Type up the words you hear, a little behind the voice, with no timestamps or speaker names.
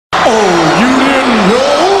you didn't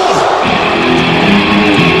know?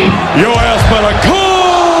 Your ass better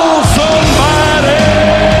call somebody.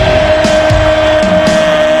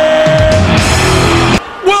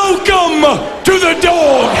 Welcome to the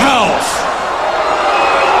doghouse.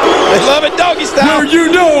 They love it doggy style. Where you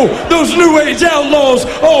know those new age outlaws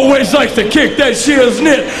always like to kick that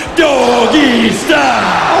shiznit doggy style.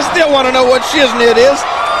 I still want to know what shiznit is.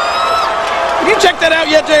 Have you checked that out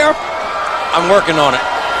yet, JR? I'm working on it.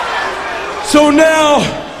 So now,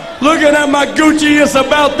 looking at my Gucci, it's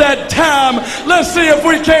about that time. Let's see if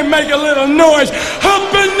we can't make a little noise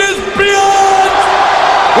up in this bitch.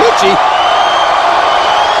 Gucci.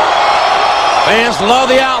 Fans love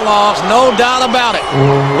the Outlaws, no doubt about it.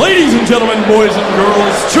 Ladies and gentlemen, boys and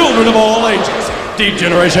girls, children of all ages,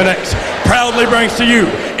 D-Generation X proudly brings to you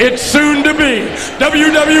its soon-to-be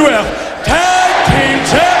WWF Tag Team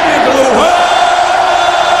Champions of the World,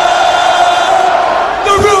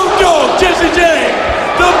 the Road Dogg, Jesse James,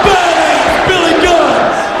 the Badass Billy Gunn,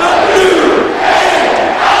 the New Age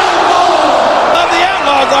Outlaws. Love the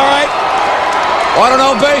Outlaws, all right. What an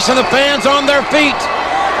ovation, the fans on their feet.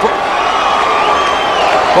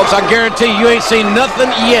 Folks, I guarantee you ain't seen nothing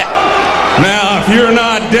yet. Now, if you're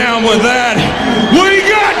not down with that, we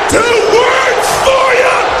got 2 words for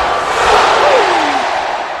you!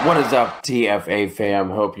 What is up, TFA fam?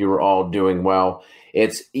 Hope you are all doing well.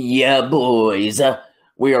 It's boys.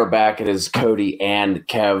 We are back. It is Cody and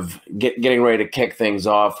Kev getting ready to kick things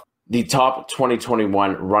off. The top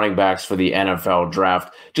 2021 running backs for the NFL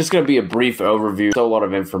draft. Just going to be a brief overview. Still a lot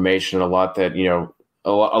of information, a lot that, a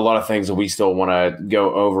lot of things that we still want to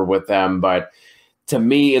go over with them. But to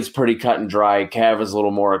me, it's pretty cut and dry. Kev is a little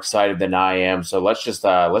more excited than I am. So let's just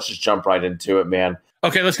jump right into it, man.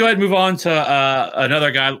 Okay, let's go ahead and move on to another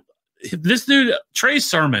guy. This dude, Trey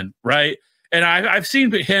Sermon, right? And I've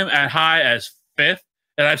seen him at high as 5th,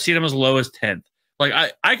 and I've seen him as low as 10th. Like,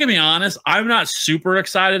 I can be honest, I'm not super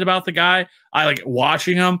excited about the guy. I like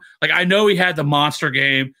watching him. Like, I know he had the monster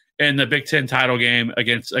game in the Big Ten title game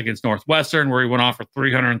against Northwestern, where he went off for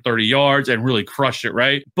 330 yards and really crushed it,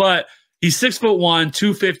 right? But he's 6'1",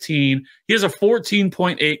 215. He has a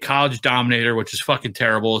 14.8 college dominator, which is fucking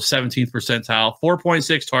terrible. 17th percentile,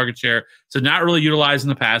 4.6 target share. So not really utilizing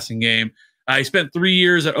the passing game. He spent 3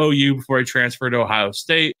 years at OU before he transferred to Ohio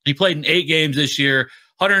State. He played in 8 games this year,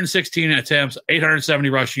 116 attempts, 870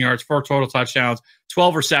 rushing yards, 4 total touchdowns,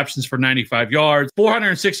 12 receptions for 95 yards,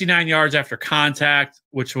 469 yards after contact,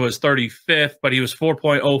 which was 35th, but he was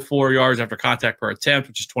 4.04 yards after contact per attempt,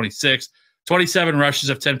 which is 26th. 27 rushes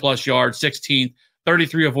of 10-plus yards, 16th.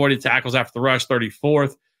 33 avoided tackles after the rush,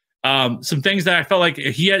 34th. Some things that I felt like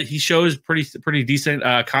he shows pretty decent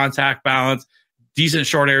contact balance, decent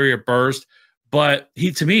short area burst. But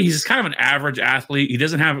to me, he's just kind of an average athlete. He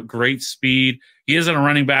doesn't have great speed. He isn't a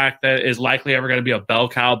running back that is likely ever going to be a bell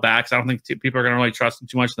cow back. So I don't think people are going to really trust him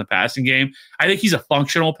too much in the passing game. I think he's a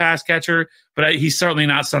functional pass catcher, but he's certainly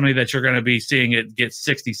not somebody that you're going to be seeing it get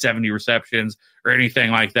 60, 70 receptions or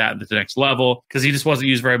anything like that at the next level, because he just wasn't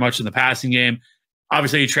used very much in the passing game.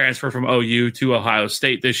 Obviously, he transferred from OU to Ohio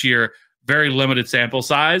State this year. Very limited sample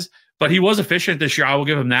size. But he was efficient this year. I will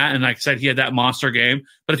give him that. And like I said, he had that monster game.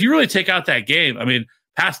 But if you really take out that game, I mean,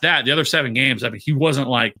 past that, the other 7 games, I mean, he wasn't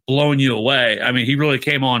like blowing you away. I mean, he really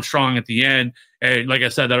came on strong at the end. And like I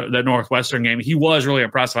said, that Northwestern game, he was really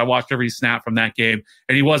impressive. I watched every snap from that game,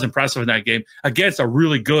 and he was impressive in that game against a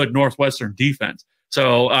really good Northwestern defense.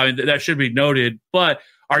 So that should be noted. But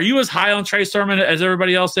are you as high on Trey Sermon as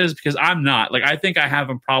everybody else is? Because I'm not. Like, I think I have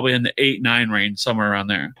him probably in the 8-9 range, somewhere around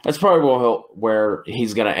there. That's probably where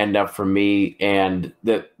he's going to end up for me. And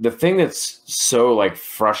the thing that's so like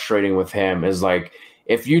frustrating with him is like,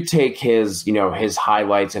 if you take his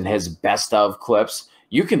highlights and his best of clips,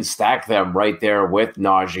 you can stack them right there with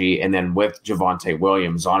Najee and then with Javonte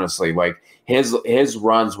Williams. Honestly, like his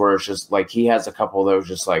runs where it's just like he has a couple of those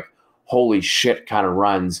just like holy shit kind of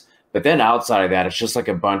runs. But then outside of that, it's just like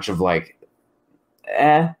a bunch of like,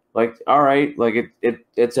 like, all right, like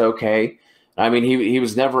it's okay. I mean, he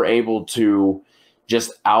was never able to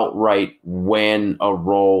just outright win a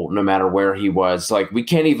role no matter where he was. Like, we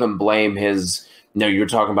can't even blame his, you're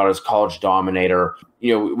talking about his college dominator.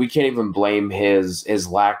 We can't even blame his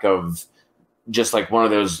lack of just like one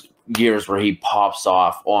of those years where he pops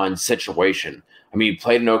off on situation. I mean, he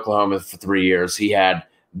played in Oklahoma for 3 years. He had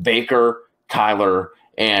Baker, Kyler,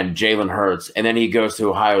 and Jalen Hurts, and then he goes to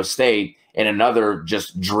Ohio State in another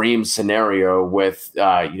just dream scenario with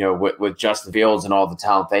with Justin Fields and all the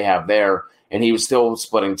talent they have there, and he was still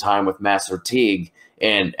splitting time with Master Teague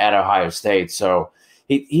and at Ohio State. So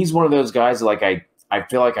he's one of those guys that, like, I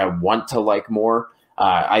feel like I want to like more.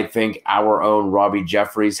 I think our own Robbie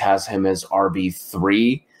Jeffries has him as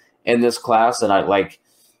RB3 in this class, and I like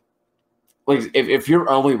if you're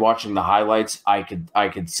only watching the highlights, I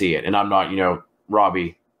could see it, and I'm not,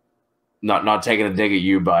 Robbie, not taking a dig at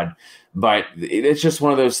you, bud, but it's just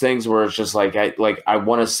one of those things where it's just like I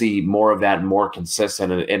want to see more of that and more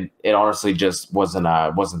consistent, and it honestly just wasn't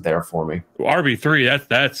there for me. RB3,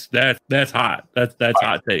 that's hot. That's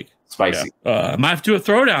hot take. Spicy. Yeah. Might have to do a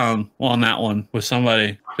throwdown on that one with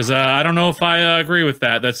somebody, because I don't know if I agree with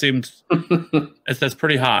that. That seems that's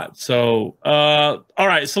pretty hot. So, all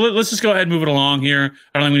right. So let's just go ahead and move it along here.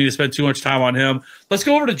 I don't think we need to spend too much time on him. Let's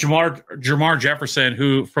go over to Jamar Jefferson,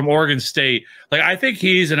 who from Oregon State. Like, I think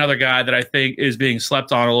he's another guy that I think is being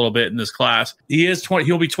slept on a little bit in this class. He is 20.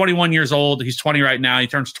 He'll be 21 years old. He's 20 right now. He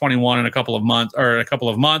turns 21 in a couple of months.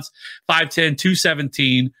 5'10",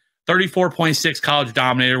 217. 34.6 college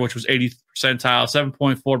dominator, which was 80th percentile,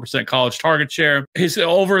 7.4% college target share.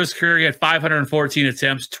 Over his career, he had 514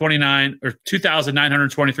 attempts,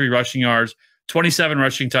 2,923 rushing yards, 27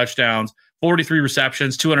 rushing touchdowns, 43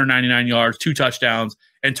 receptions, 299 yards, 2 touchdowns.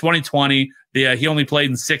 In 2020, he only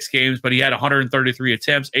played in 6 games, but he had 133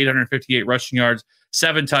 attempts, 858 rushing yards,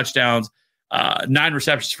 7 touchdowns, 9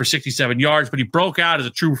 receptions for 67 yards. But he broke out as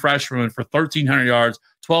a true freshman for 1,300 yards,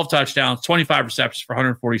 12 touchdowns, 25 receptions for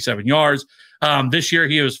 147 yards. This year,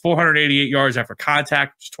 he was 488 yards after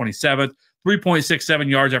contact, which is 27th, 3.67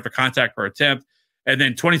 yards after contact per attempt, and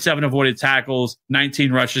then 27 avoided tackles,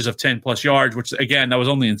 19 rushes of 10-plus yards, which, again, that was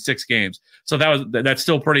only in 6 games. So that's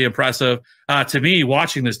still pretty impressive. To me,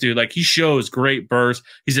 watching this dude, like, he shows great burst.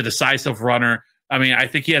 He's a decisive runner. I mean, I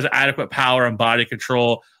think he has adequate power and body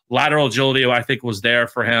control. Lateral agility, I think, was there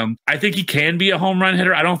for him. I think he can be a home run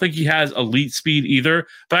hitter. I don't think he has elite speed either,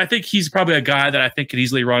 but I think he's probably a guy that I think could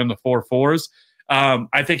easily run in the 4.4s.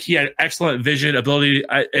 I think he had excellent vision, ability,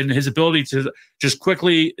 and his ability to just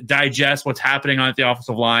quickly digest what's happening on the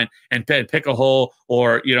offensive line and pick a hole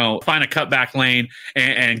or, find a cutback lane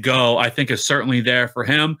and go, I think is certainly there for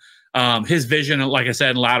him. His vision, like I said,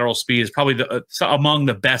 and lateral speed is probably among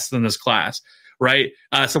the best in this class. Right.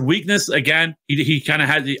 Some weakness, again, he kind of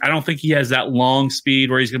has, I don't think he has that long speed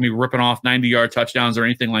where he's going to be ripping off 90-yard touchdowns or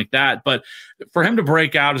anything like that. But for him to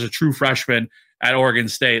break out as a true freshman at Oregon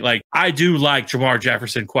State, like, I do like Jamar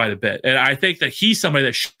Jefferson quite a bit. And I think that he's somebody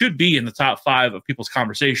that should be in the top 5 of people's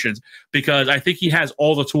conversations, because I think he has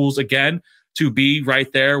all the tools, again, to be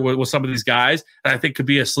right there with some of these guys. And I think could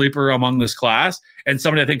be a sleeper among this class and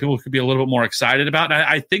somebody I think people could be a little bit more excited about. And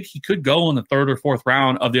I think he could go in the 3rd or 4th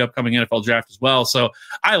round of the upcoming NFL draft as well. So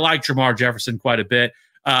I like Jamar Jefferson quite a bit.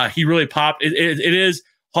 He really popped. It is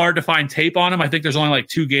hard to find tape on him. I think there's only like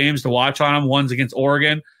 2 games to watch on him. One's against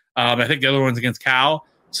Oregon. I think the other one's against Cal.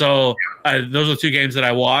 So those are the 2 games that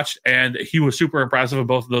I watched, and he was super impressive in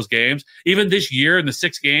both of those games. Even this year in the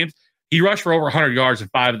 6 games, he rushed for over 100 yards in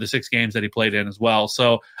 5 of the 6 games that he played in as well.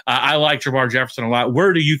 So I like Jamar Jefferson a lot.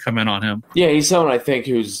 Where do you come in on him? Yeah, he's someone I think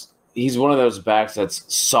he's one of those backs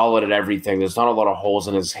that's solid at everything. There's not a lot of holes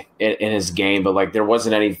in his game, but like there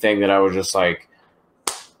wasn't anything that I was just like,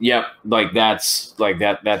 yep, like that's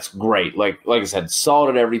great. Like I said, solid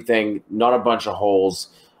at everything, not a bunch of holes.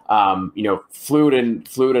 Fluid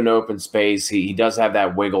in open space. He does have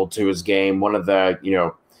that wiggle to his game. One of the,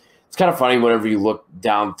 it's kind of funny whenever you look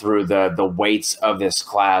down through the weights of this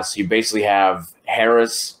class. You basically have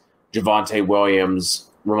Harris, Javonte Williams,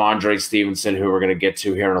 Ramondre Stevenson, who we're going to get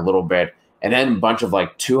to here in a little bit, and then a bunch of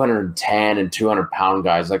like 210 and 200-pound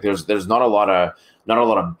guys. Like there's not a lot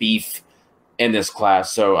of beef in this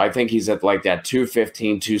class. So I think he's at like that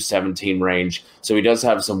 215, 217 range. So he does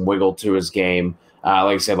have some wiggle to his game.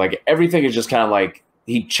 Like I said, like everything is just kind of like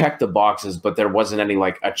he checked the boxes, but there wasn't any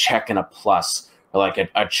like a check and a plus, or like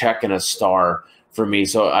a check and a star for me.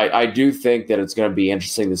 So I do think that it's going to be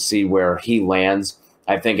interesting to see where he lands.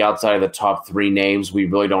 I think outside of the top 3 names, we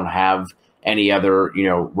really don't have any other,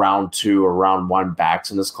 round 2 or round 1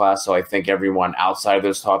 backs in this class. So I think everyone outside of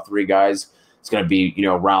those top 3 guys is going to be,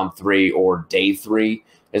 round 3 or day 3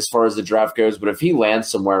 as far as the draft goes. But if he lands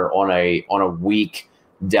somewhere on a weak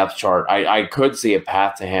depth chart, I could see a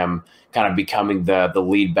path to him kind of becoming the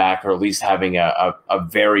lead back, or at least having a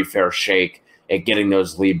very fair shake at getting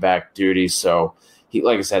those lead back duties. So he,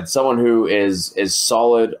 like I said, someone who is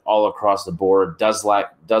solid all across the board, does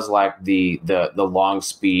lack the long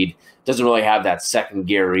speed, doesn't really have that second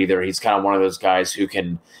gear either. He's kind of one of those guys who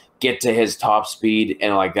can get to his top speed,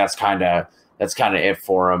 and like that's kind of it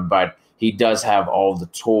for him. But he does have all the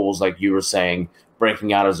tools, like you were saying,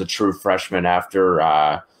 breaking out as a true freshman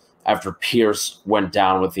after Pierce went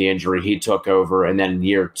down with the injury. He took over, and then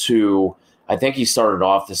year 2, I think he started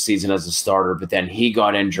off the season as a starter, but then he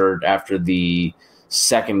got injured after the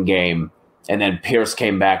second game, and then Pierce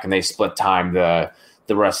came back and they split time the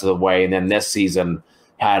rest of the way. And then this season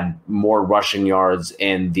had more rushing yards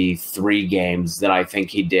in the 3 games than I think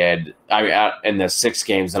he did. In the 6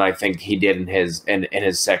 games than I think he did in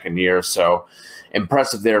his second year. So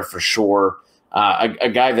impressive there for sure. A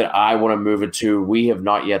guy that I want to move it to, we have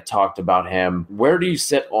not yet talked about him. Where do you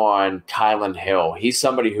sit on Kylan Hill? He's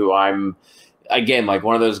somebody who I'm, again, like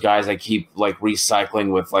one of those guys I keep like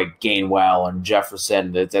recycling with like Gainwell and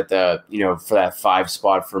Jefferson. That's at the, for that 5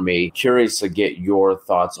 spot for me. Curious to get your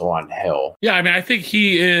thoughts on Hill. Yeah, I mean, I think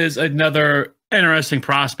he is another interesting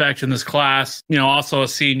prospect in this class. Also a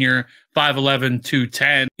senior, 5'11",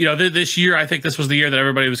 210. This year, I think this was the year that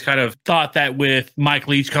everybody was kind of thought that with Mike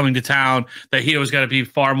Leach coming to town, that he was going to be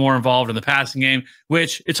far more involved in the passing game,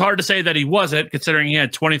 which it's hard to say that he wasn't, considering he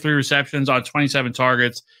had 23 receptions on 27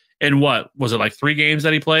 targets. In what was it, like 3 games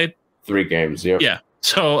that he played? 3 games, yeah. Yeah.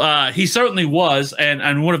 So he certainly was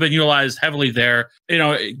and would have been utilized heavily there.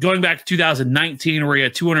 Going back to 2019, where he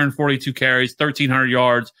had 242 carries, 1,300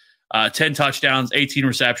 yards, 10 touchdowns, 18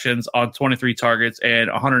 receptions on 23 targets,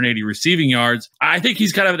 and 180 receiving yards. I think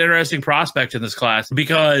he's kind of an interesting prospect in this class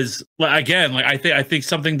because, again, I think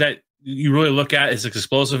something that you really look at his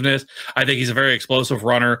explosiveness. I think he's a very explosive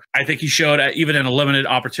runner. I think he showed even in a limited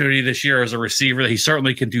opportunity this year as a receiver that he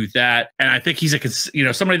certainly can do that. And I think he's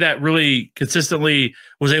somebody that really consistently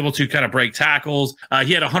was able to kind of break tackles.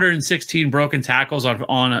 He had 116 broken tackles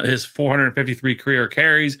on his 453 career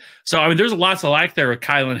carries. So, I mean, there's lots to like there with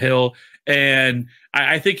Kylan Hill. And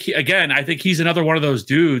I think he's another one of those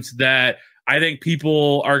dudes that I think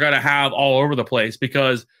people are going to have all over the place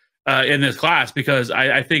because in this class, because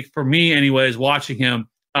I think for me anyways, watching him,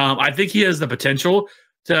 I think he has the potential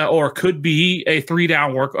to, or could be a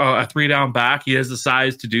 3-down back. He has the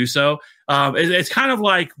size to do so. It's kind of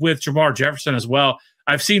like with Jamar Jefferson as well.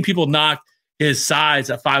 I've seen people knock his size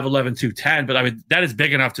at 5'11", 210, but I mean, that is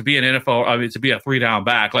big enough to be an NFL, to be a 3-down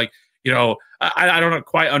back. Like, I don't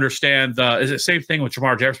quite understand is it same thing with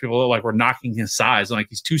Jamar Jefferson? People look like we're knocking his size. Like,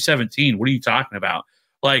 he's 217. What are you talking about?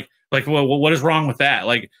 Like, what is wrong with that?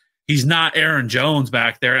 Like, he's not Aaron Jones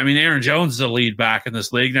back there. I mean, Aaron Jones is a lead back in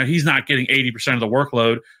this league. Now, he's not getting 80% of the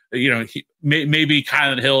workload. Maybe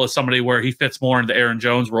Kylan Hill is somebody where he fits more into Aaron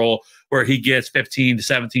Jones' role, where he gets 15 to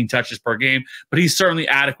 17 touches per game. But he's certainly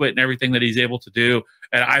adequate in everything that he's able to do.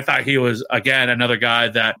 And I thought he was, again, another guy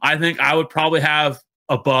that I think I would probably have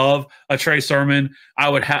above a Trey Sermon. I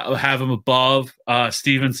would have him above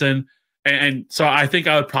Stevenson. And so I think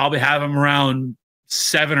I would probably have him around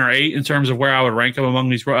 7 or 8 in terms of where I would rank him among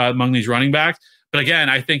these running backs. But again,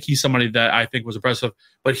 I think he's somebody that I think was impressive.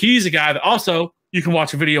 But he's a guy that also you can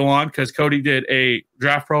watch a video on because Cody did a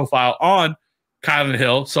draft profile on Kylan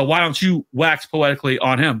Hill. So why don't you wax poetically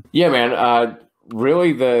on him? Yeah, man.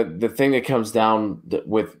 Really, the thing that comes down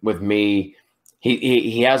with me,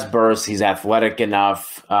 he has burst. He's athletic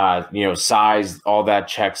enough. Size, all that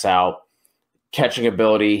checks out. Catching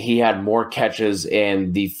ability, he had more catches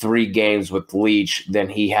in the 3 games with Leach than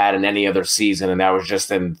he had in any other season, and that was just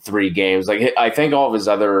in 3 games. Like, I think all of his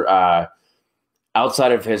other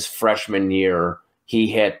outside of his freshman year, he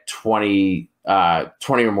hit 20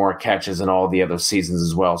 or more catches in all the other seasons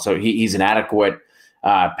as well. So he's an adequate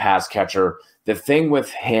pass catcher. The thing with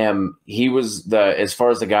him, he was as far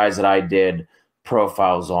as the guys that I did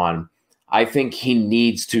profiles on, I think he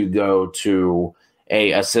needs to go to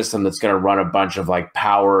a system that's going to run a bunch of like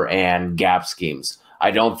power and gap schemes.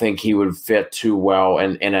 I don't think he would fit too well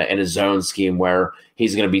in a zone scheme where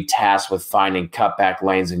he's going to be tasked with finding cutback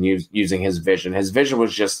lanes and using his vision. His vision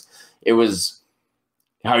was it was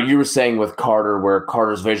how you were saying with Carter, where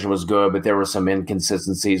Carter's vision was good, but there were some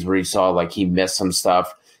inconsistencies where you saw like he missed some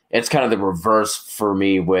stuff. It's kind of the reverse for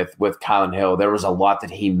me with Kylan Hill. There was a lot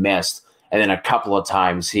that he missed, and then a couple of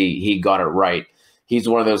times he got it right. He's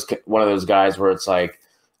one of those guys where it's like,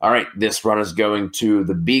 all right, this run is going to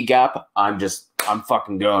the B gap. I'm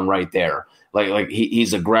fucking going right there. Like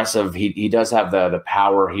he's aggressive. He does have the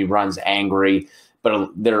power. He runs angry, but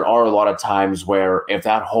there are a lot of times where if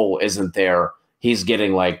that hole isn't there, he's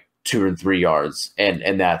getting like 2 or 3 yards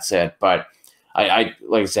and that's it. But I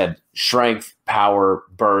like I said, strength, power,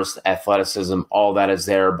 burst, athleticism, all that is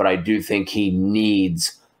there. But I do think he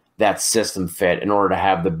needs that system fit in order to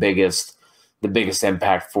have the biggest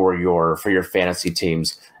impact for your fantasy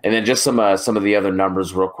teams. And then just some of the other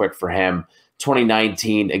numbers real quick for him.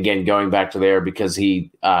 2019, again, going back to there because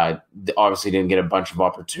he obviously didn't get a bunch of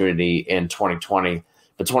opportunity in 2020.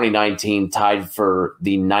 But 2019 tied for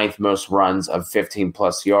the 9th most runs of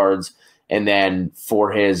 15-plus yards. And then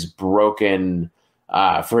for his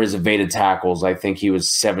evaded tackles, I think he was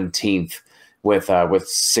 17th with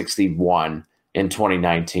 61. in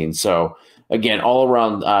 2019. So again, all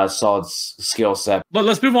around solid skill set. But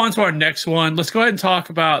let's move on to our next one. Let's go ahead and talk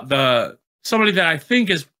about somebody that I think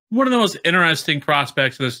is one of the most interesting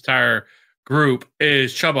prospects of this entire group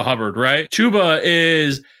is Chuba Hubbard, right? Chuba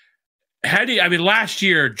is last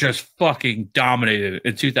year just fucking dominated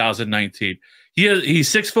in 2019. He's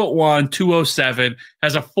 6'1", 207,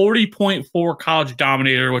 has a 40.4 college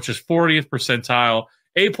dominator, which is 40th percentile,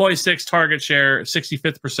 8.6 target share,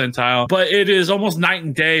 65th percentile. But it is almost night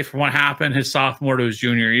and day from what happened his sophomore to his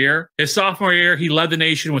junior year. His sophomore year, he led the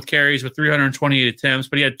nation with carries with 328 attempts,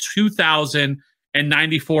 but he had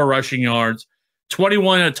 2,094 rushing yards,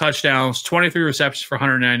 21 touchdowns, 23 receptions for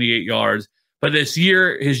 198 yards. But this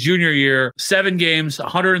year, his junior year, 7 games,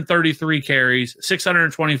 133 carries,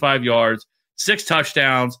 625 yards, 6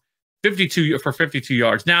 touchdowns, 52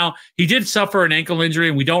 yards. Now, he did suffer an ankle injury,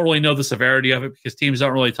 and we don't really know the severity of it because teams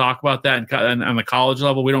don't really talk about that. And on the college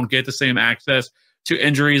level, we don't get the same access to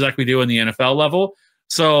injuries like we do in the NFL level.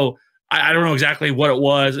 So I don't know exactly what it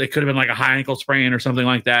was. It could have been like a high ankle sprain or something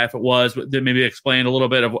like that. If it was, then maybe explain a little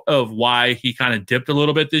bit of why he kind of dipped a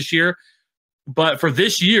little bit this year. But for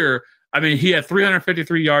this year, he had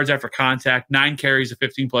 353 yards after contact, 9 carries of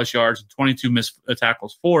 15-plus yards, and 22 missed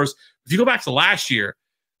tackles forced. If you go back to last year,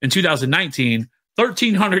 in 2019,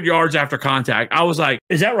 1,300 yards after contact. I was like,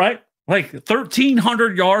 is that right? Like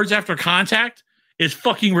 1,300 yards after contact is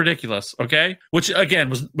fucking ridiculous, okay? Which, again,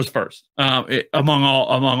 was first among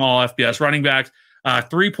all FBS running backs.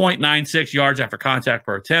 3.96 yards after contact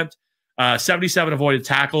per attempt. 77 avoided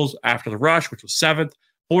tackles after the rush, which was 7th.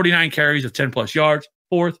 49 carries of 10-plus yards.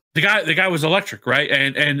 4th. The guy was electric, right?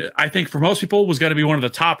 And I think for most people was going to be one of the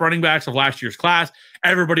top running backs of last year's class.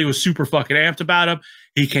 Everybody was super fucking amped about him.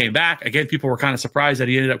 He came back. Again, people were kind of surprised that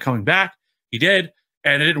he ended up coming back. He did,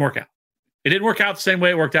 and it didn't work out. It didn't work out the same way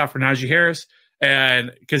it worked out for Najee Harris,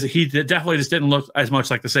 and because he definitely just didn't look as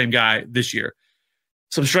much like the same guy this year.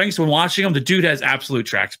 Some strengths when watching him, the dude has absolute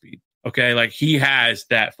track speed. Okay, like he has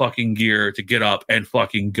that fucking gear to get up and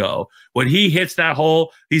fucking go. When he hits that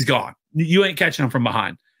hole, he's gone. You ain't catching him from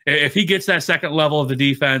behind. If he gets that second level of the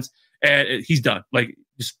defense, and he's done. Like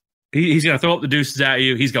he's going to throw up the deuces at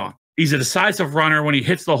you. He's gone. He's a decisive runner when he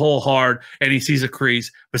hits the hole hard and he sees a crease.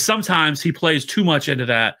 But sometimes he plays too much into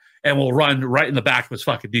that and will run right in the back of his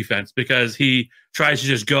fucking defense because he tries to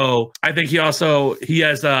just go. I think he has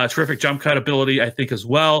terrific jump cut ability, I think, as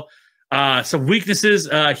well. Some weaknesses,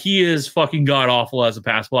 he is fucking god-awful as a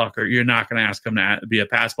pass blocker. You're not going to ask him to be a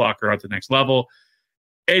pass blocker at the next level.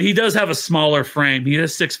 And he does have a smaller frame. He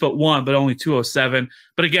is 6'1", but only 207.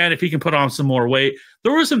 But again, if he can put on some more weight,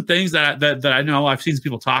 there were some things that I know I've seen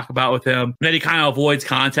people talk about with him, that he kind of avoids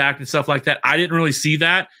contact and stuff like that. I didn't really see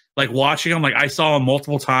that. Like watching him, like I saw him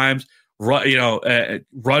multiple times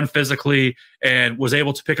run physically and was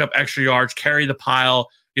able to pick up extra yards, carry the pile,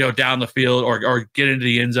 down the field or get into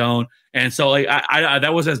the end zone. And so like I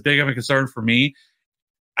that wasn't as big of a concern for me.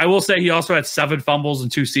 I will say he also had 7 fumbles in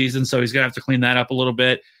 2 seasons, so he's going to have to clean that up a little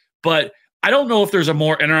bit. But I don't know if there's a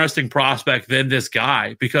more interesting prospect than this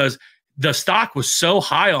guy because the stock was so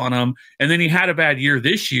high on him, and then he had a bad year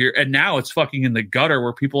this year, and now it's fucking in the gutter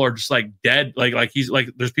where people are just like dead. Like he's like,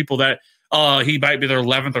 there's people that he might be their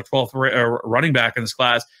 11th or 12th running back in this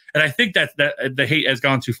class, and I think that the hate has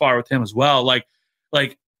gone too far with him as well. Like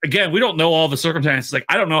again, we don't know all the circumstances. Like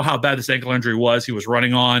I don't know how bad this ankle injury was he was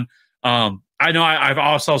running on. I know I've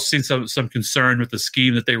also seen some concern with the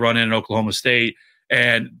scheme that they run in Oklahoma State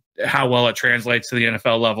and how well it translates to the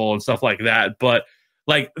NFL level and stuff like that. But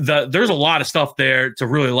like there's a lot of stuff there to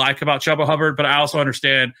really like about Chuba Hubbard, but I also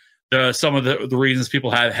understand some of the reasons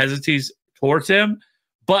people have hesitancies towards him.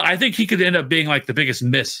 But I think he could end up being like the biggest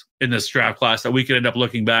miss in this draft class that we could end up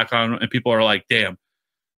looking back on, and people are like, damn,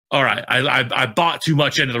 all right, I bought too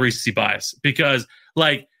much into the recency bias because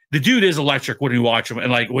like the dude is electric when you watch him,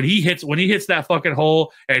 and like when he hits that fucking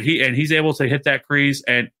hole and he's able to hit that crease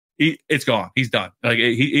and it's gone. He's done. Like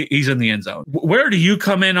he's in the end zone. Where do you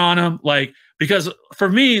come in on him? Like because for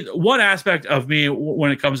me, one aspect of me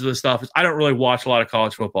when it comes to this stuff is I don't really watch a lot of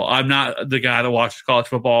college football. I'm not the guy that watches college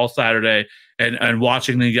football all Saturday and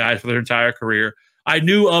watching the guys for their entire career. I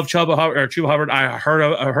knew of Chuba Hubbard. I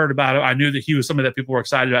heard about him. I knew that he was somebody that people were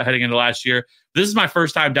excited about heading into last year. This is my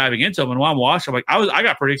first time diving into him, and while I'm watching, I'm like, I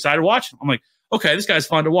got pretty excited watching him. I'm like, okay, this guy's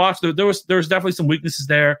fun to watch. There was definitely some weaknesses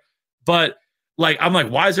there, but like I'm like,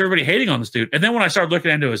 why is everybody hating on this dude? And then when I started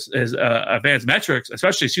looking into his advanced metrics,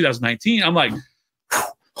 especially 2019, I'm like,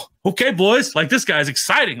 okay, boys, like this guy's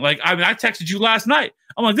exciting. Like I texted you last night.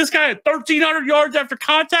 I'm like, this guy had 1,300 yards after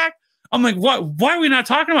contact. I'm like, what? Why are we not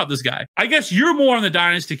talking about this guy? I guess you're more in the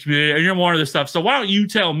dynasty community and you're more of this stuff. So why don't you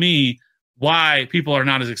tell me why people are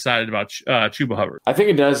not as excited about Chuba Hubbard. I think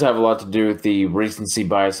it does have a lot to do with the recency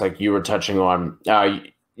bias, like you were touching on.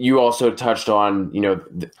 You also touched on,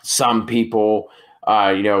 some people,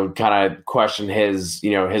 kind of question his,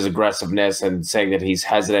 his aggressiveness and saying that he's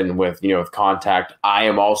hesitant with contact. I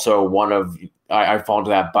am also one of, I fall into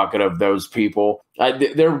that bucket of those people.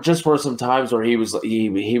 There just were some times where he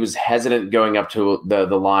was hesitant going up to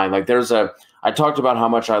the line. Like I talked about how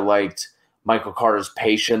much I liked Michael Carter's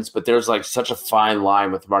patience, but there's like such a fine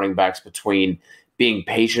line with running backs between being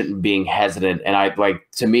patient and being hesitant. And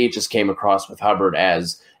to me, it just came across with Hubbard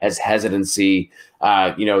as hesitancy.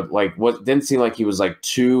 What didn't seem like he was like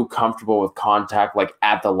too comfortable with contact, like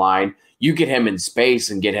at the line. You get him in space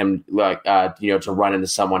and get him to run into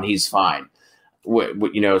someone, he's fine.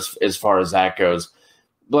 As far as that goes,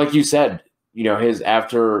 like you said,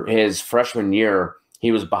 after his freshman year,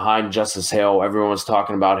 he was behind Justice Hill. Everyone was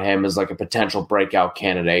talking about him as like a potential breakout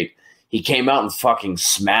candidate. He came out and fucking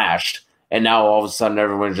smashed. And now all of a sudden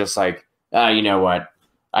everyone's just like, you know what?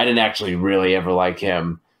 I didn't actually really ever like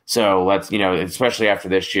him. So let's, especially after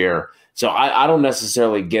this year. So I don't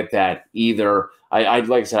necessarily get that either. I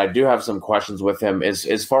like I said, I do have some questions with him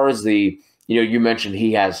as far as the, you mentioned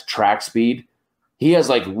he has track speed. He has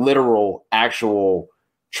like literal actual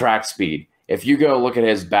track speed. If you go look at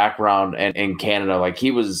his background in Canada, like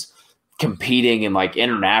he was competing in like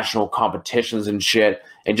international competitions and shit.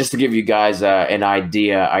 And just to give you guys an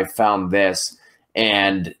idea, I found this.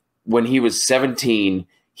 And when he was 17,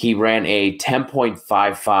 he ran a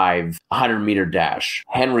 10.55 100-meter dash.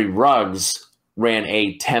 Henry Ruggs ran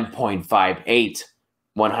a 10.58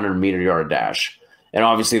 100-meter yard dash. And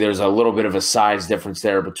obviously there's a little bit of a size difference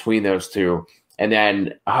there between those two. And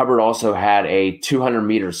then Hubbard also had a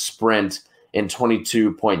 200-meter sprint in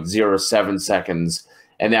 22.07 seconds.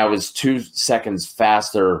 And that was 2 seconds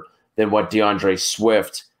faster than what DeAndre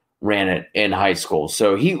Swift ran it in high school.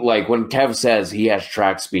 So he, like when Kev says he has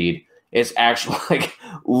track speed, it's actually like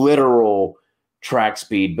literal track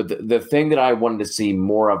speed. But the thing that I wanted to see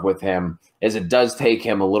more of with him is it does take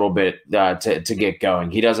him a little bit to get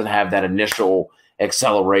going. He doesn't have that initial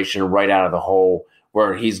acceleration right out of the hole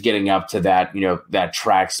where he's getting up to that, that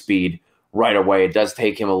track speed right away. It does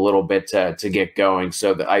take him a little bit to get going.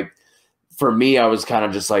 So for me, I was kind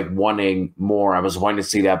of just like wanting more. I was wanting to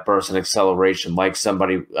see that burst in acceleration, like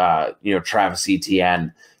somebody, Travis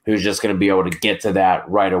Etienne, who's just going to be able to get to that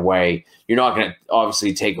right away. You're not going to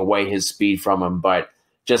obviously take away his speed from him, but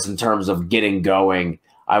just in terms of getting going,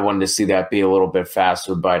 I wanted to see that be a little bit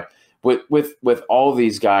faster. But with all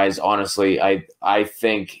these guys, honestly, I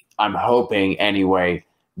think, I'm hoping anyway,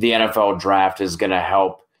 the NFL draft is going to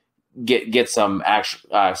help get some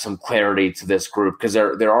some clarity to this group, because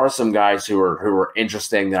there are some guys who are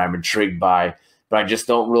interesting that I'm intrigued by, but I just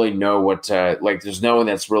don't really know what to like. There's no one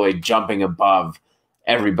that's really jumping above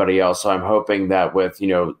everybody else. So I'm hoping that with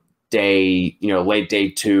late day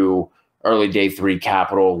 2, early day 3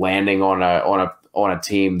 capital landing on a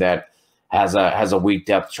team that has a weak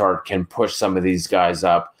depth chart can push some of these guys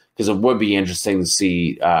up, because it would be interesting to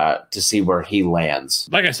see where he lands.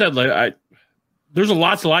 Like I said, there's a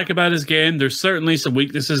lot to like about his game. There's certainly some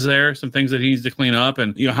weaknesses there, some things that he needs to clean up,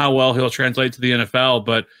 and how well he'll translate to the NFL.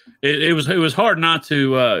 But it was hard not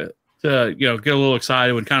to get a little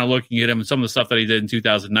excited when kind of looking at him and some of the stuff that he did in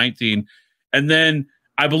 2019. And then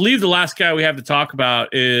I believe the last guy we have to talk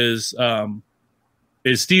about is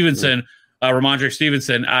Stevenson, Ramondre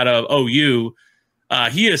Stevenson out of OU.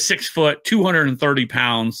 He is 6 foot, 230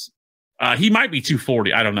 pounds. He might be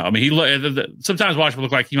 240. I don't know. I mean, sometimes watch him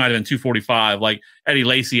look like he might have been 245, like Eddie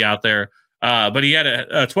Lacy out there. But he had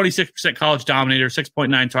a 26% college dominator,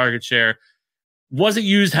 6.9 target share. Wasn't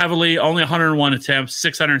used heavily, only 101 attempts,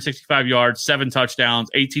 665 yards, 7 touchdowns,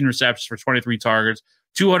 18 receptions for 23 targets,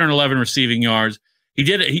 211 receiving yards. He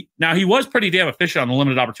did it. He was pretty damn efficient on the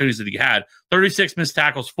limited opportunities that he had. 36 missed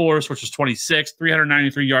tackles forced, which was 26,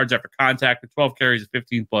 393 yards after contact, with 12 carries of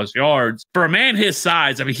 15 plus yards. For a man his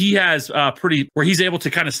size, I mean, he has where he's able to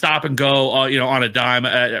kind of stop and go, on a dime,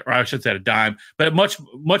 or I should say a dime, but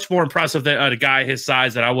much more impressive than a guy his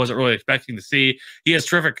size that I wasn't really expecting to see. He has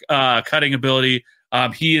terrific cutting ability.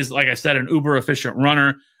 He is, like I said, an uber efficient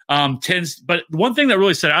runner. But one thing that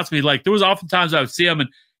really stood out to me, like there was oftentimes I would see him and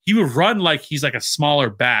he would run like he's like a smaller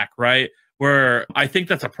back, right? Where I think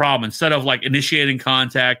that's a problem. Instead of like initiating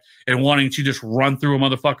contact and wanting to just run through a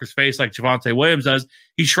motherfucker's face like Javonte Williams does,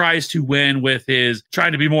 he tries to win with his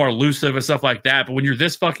trying to be more elusive and stuff like that. But when you're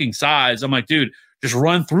this fucking size, I'm like, dude, just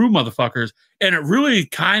run through motherfuckers. And it really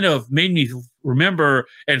kind of made me remember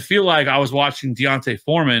and feel like I was watching Deontay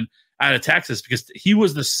Foreman out of Texas, because he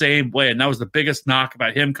was the same way. And that was the biggest knock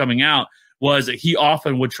about him coming out, was that he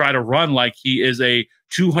often would try to run like he is a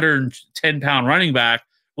 210-pound running back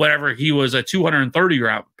whenever he was a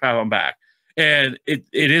 230-pound back. And it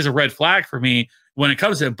is a red flag for me when it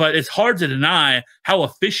comes to him, but it's hard to deny how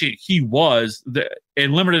efficient he was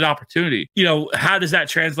in limited opportunity. How does that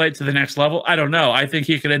translate to the next level? I don't know. I think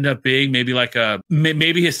he could end up being maybe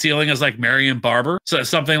maybe his ceiling is like Marion Barber. So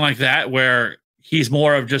something like that, where he's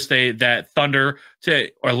more of just that Thunder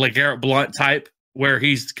or LeGarrette Blount type, where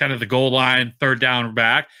he's kind of the goal line, third down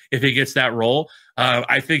back, if he gets that role.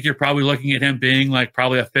 I think you're probably looking at him being like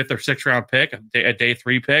probably a 5th or 6th round pick, a day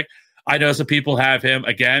 3 pick. I know some people have him.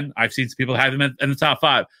 Again, I've seen some people have him in the top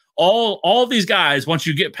 5. All of these guys, once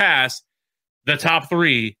you get past the top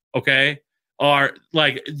 3, okay, are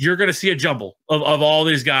like, you're going to see a jumble of all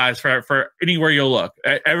these guys for anywhere you'll look.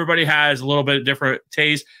 Everybody has a little bit of different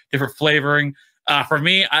taste, different flavoring. For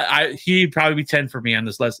me, he'd probably be 10 for me on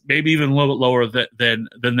this list, maybe even a little bit lower than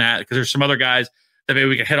that, because there's some other guys that maybe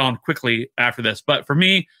we can hit on quickly after this. But for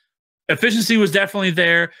me, efficiency was definitely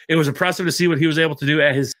there. It was impressive to see what he was able to do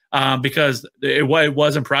at his because it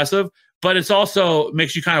was impressive. But it's also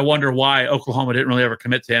makes you kind of wonder why Oklahoma didn't really ever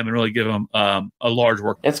commit to him and really give him a large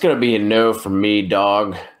work. It's going to be a no from me,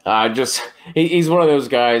 dog. He's one of those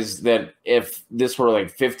guys that if this were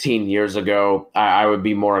like 15 years ago, I would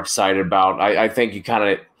be more excited about. I think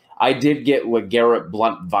I did get LeGarrette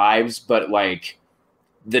Blount vibes, but like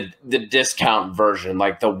the discount version,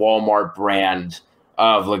 like the Walmart brand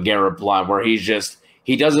of LeGarrette Blount, where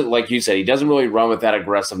he doesn't, like you said, he doesn't really run with that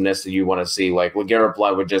aggressiveness that you want to see. Like LeGarrette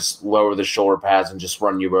Blount would just lower the shoulder pads and just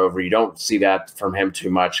run you over. You don't see that from him too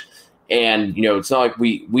much. And, it's not like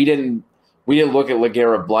we didn't look at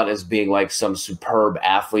LeGarrette Blount as being like some superb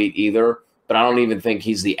athlete either, but I don't even think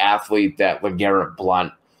he's the athlete that LeGarrette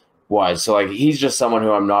Blount was. So like, he's just someone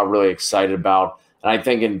who I'm not really excited about. And I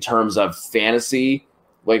think in terms of fantasy,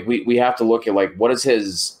 like we have to look at like, what is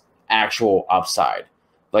his actual upside?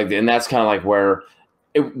 Like, and that's kind of like where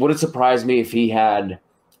would it surprise me if he had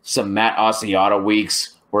some Matt Asiata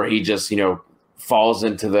weeks where he just, falls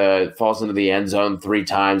into the end zone 3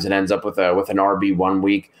 times and ends up with an RB1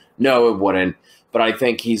 week? No, it wouldn't. But I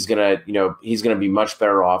think he's gonna be much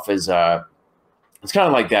better off as it's kind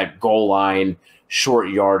of like that goal line, short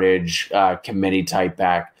yardage, committee type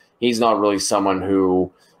back. He's not really someone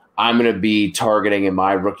who I'm going to be targeting in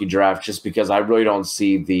my rookie draft just because I really don't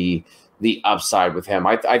see the upside with him.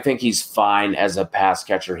 I think he's fine as a pass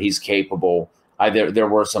catcher. He's capable. There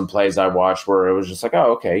were some plays I watched where it was just like,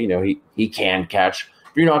 oh, okay, he can catch.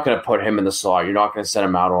 But you're not going to put him in the slot. You're not going to send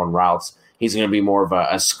him out on routes. He's going to be more of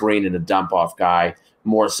a screen and a dump off guy,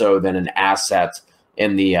 more so than an asset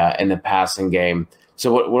in the passing game.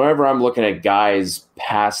 So whenever I'm looking at guys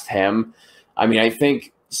past him, I mean, I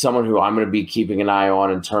think someone who I'm going to be keeping an eye on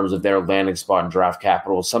in terms of their landing spot and draft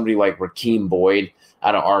capital is somebody like Rakeem Boyd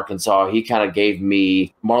out of Arkansas. He kind of gave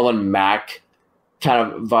me Marlon Mack kind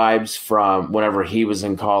of vibes from whenever he was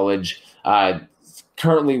in college.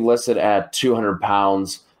 Currently listed at 200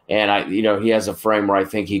 pounds. And he has a frame where I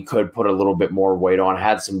think he could put a little bit more weight on,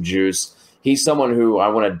 had some juice. He's someone who I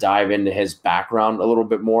want to dive into his background a little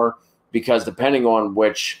bit more, because depending on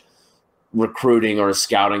which recruiting or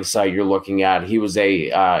scouting site you're looking at, he was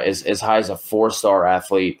as high as a 4-star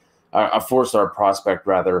athlete, a 4-star prospect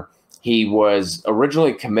rather. He was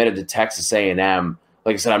originally committed to Texas A&M.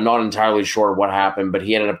 Like I said, I'm not entirely sure what happened, but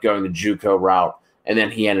he ended up going the JUCO route, and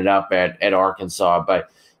then he ended up at Arkansas. But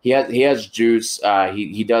he has juice.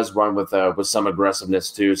 He does run with some aggressiveness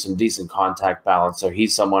too, some decent contact balance. So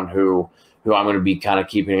he's someone who I'm going to be kind of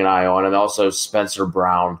keeping an eye on. And also Spencer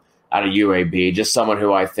Brown out of UAB, just someone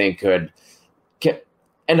who I think could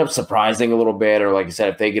end up surprising a little bit, or like I said,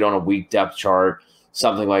 if they get on a weak depth chart,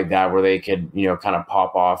 something like that, where they could kind of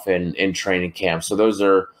pop off in training camp. So those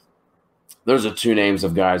are 2 names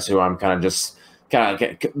of guys who I'm kind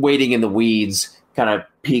of waiting in the weeds, kind of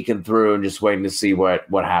peeking through and just waiting to see what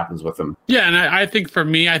happens with them. Yeah, and I think for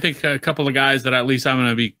me, I think a couple of guys that at least I'm going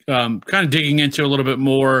to be kind of digging into a little bit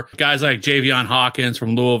more, guys like Javion Hawkins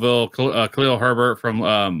from Louisville, Khalil Herbert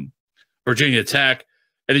from Virginia Tech.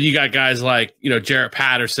 And then you got guys like, Jarrett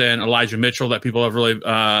Patterson, Elijah Mitchell that people have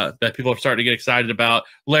started to get excited about.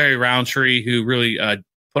 Larry Roundtree, who really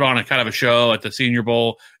put on a kind of a show at the Senior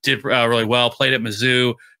Bowl, did really well, played at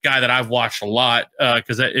Mizzou, guy that I've watched a lot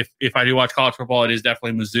because if I do watch college football, it is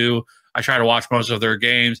definitely Mizzou. I try to watch most of their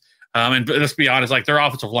games. And let's be honest, like their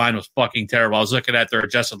offensive line was fucking terrible. I was looking at their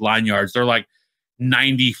adjusted line yards. They're like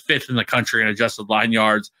 95th in the country in adjusted line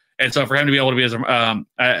yards. And so for him to be able to be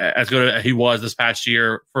as good as he was this past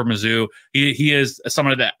year for Mizzou, he is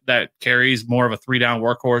somebody that carries more of a 3-down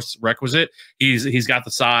workhorse requisite. He's got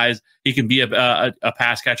the size. He can be a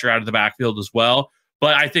pass catcher out of the backfield as well.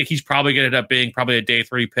 But I think he's probably going to end up being probably a day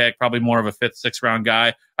 3 pick, probably more of a 5th, 6th round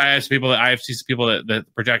guy. I have seen some people that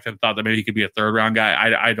projected and thought that maybe he could be a 3rd round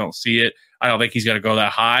guy. I don't see it. I don't think he's going to go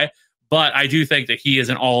that high. But I do think that he is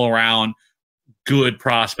an all around good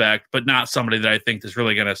prospect, but not somebody that I think is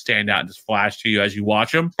really going to stand out and just flash to you as you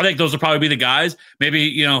watch him. I think those will probably be the guys. Maybe,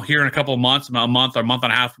 here in a couple of months, a month or month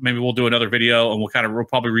and a half, maybe we'll do another video and we'll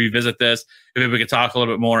probably revisit this. Maybe we could talk a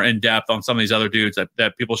little bit more in depth on some of these other dudes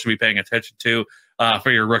that people should be paying attention to for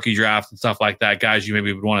your rookie drafts and stuff like that. Guys you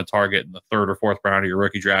maybe would want to target in the 3rd or 4th round of your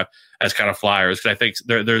rookie draft as kind of flyers. Because I think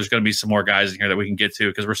there's going to be some more guys in here that we can get to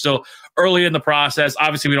because we're still early in the process.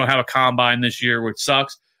 Obviously, we don't have a combine this year, which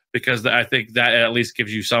sucks, because I think that at least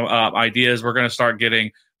gives you some ideas. We're going to start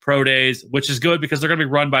getting pro days, which is good because they're going to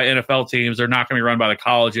be run by NFL teams. They're not going to be run by the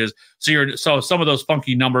colleges. So some of those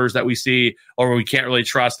funky numbers that we see or we can't really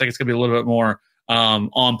trust, I think it's going to be a little bit more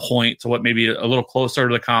on point to what maybe a little closer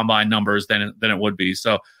to the combine numbers than it would be.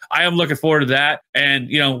 So I am looking forward to that. And,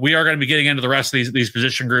 we are going to be getting into the rest of these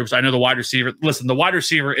position groups. I know the wide receiver. Listen, the wide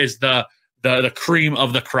receiver is the cream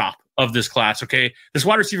of the crop of this class, okay? This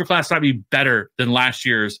wide receiver class might be better than last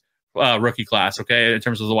year's rookie class, okay, in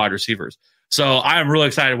terms of the wide receivers. So I am really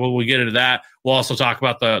excited when we get into that. We'll also talk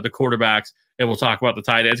about the quarterbacks, and we'll talk about the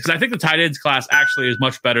tight ends, because I think the tight ends class actually is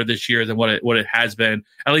much better this year than what it has been,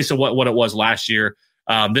 at least what it was last year.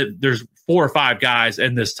 There's 4 or 5 guys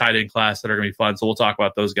in this tight end class that are going to be fun, so we'll talk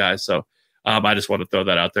about those guys. So I just want to throw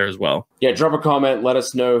that out there as well. Yeah, drop a comment. Let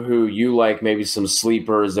us know who you like, maybe some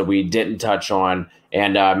sleepers that we didn't touch on.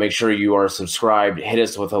 And make sure you are subscribed. Hit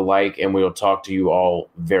us with a like, and we will talk to you all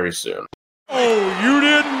very soon. Oh, you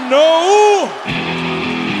didn't know?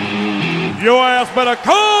 Your ass better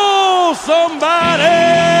call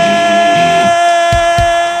somebody!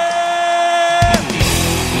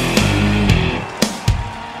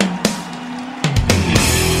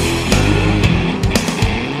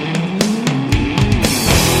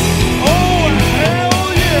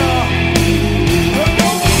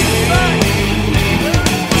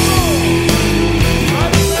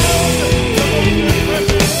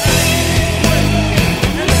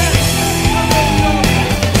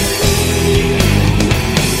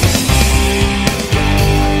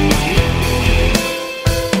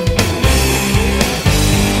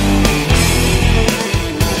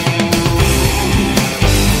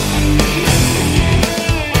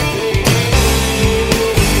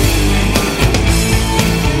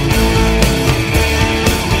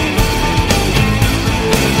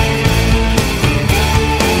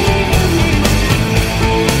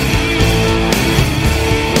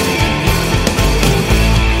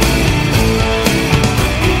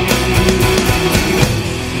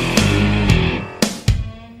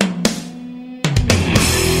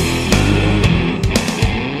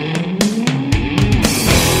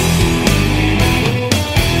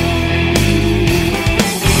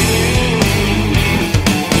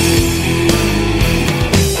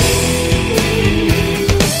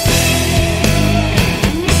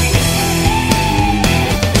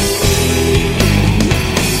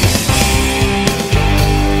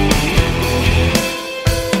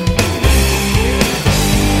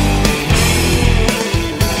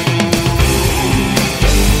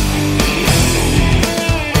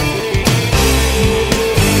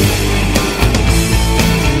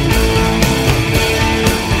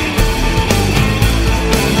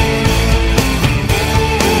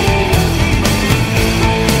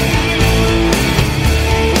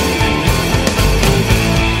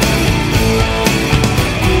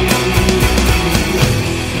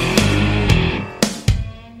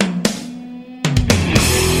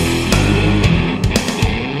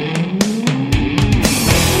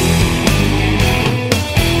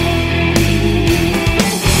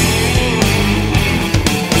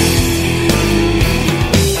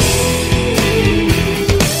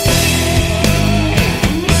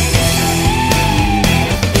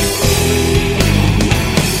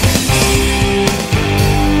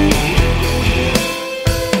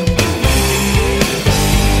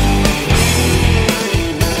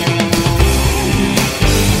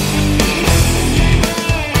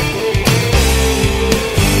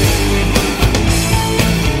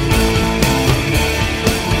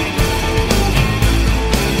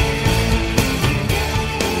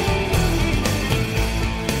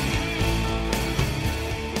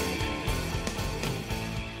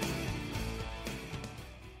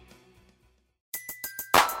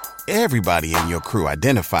 Everybody in your crew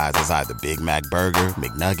identifies as either Big Mac Burger,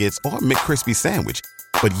 McNuggets, or McCrispy Sandwich.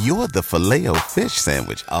 But you're the Filet-O-Fish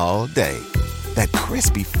Sandwich all day. That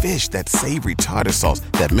crispy fish, that savory tartar sauce,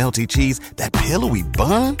 that melty cheese, that pillowy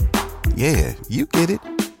bun. Yeah, you get it.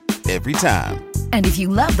 Every time. And if you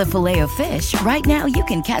love the Filet-O-Fish, right now you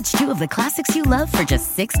can catch 2 of the classics you love for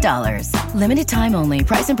just $6. Limited time only.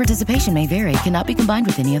 Price and participation may vary. Cannot be combined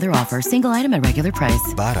with any other offer. Single item at regular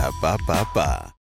price. Ba-da-ba-ba-ba.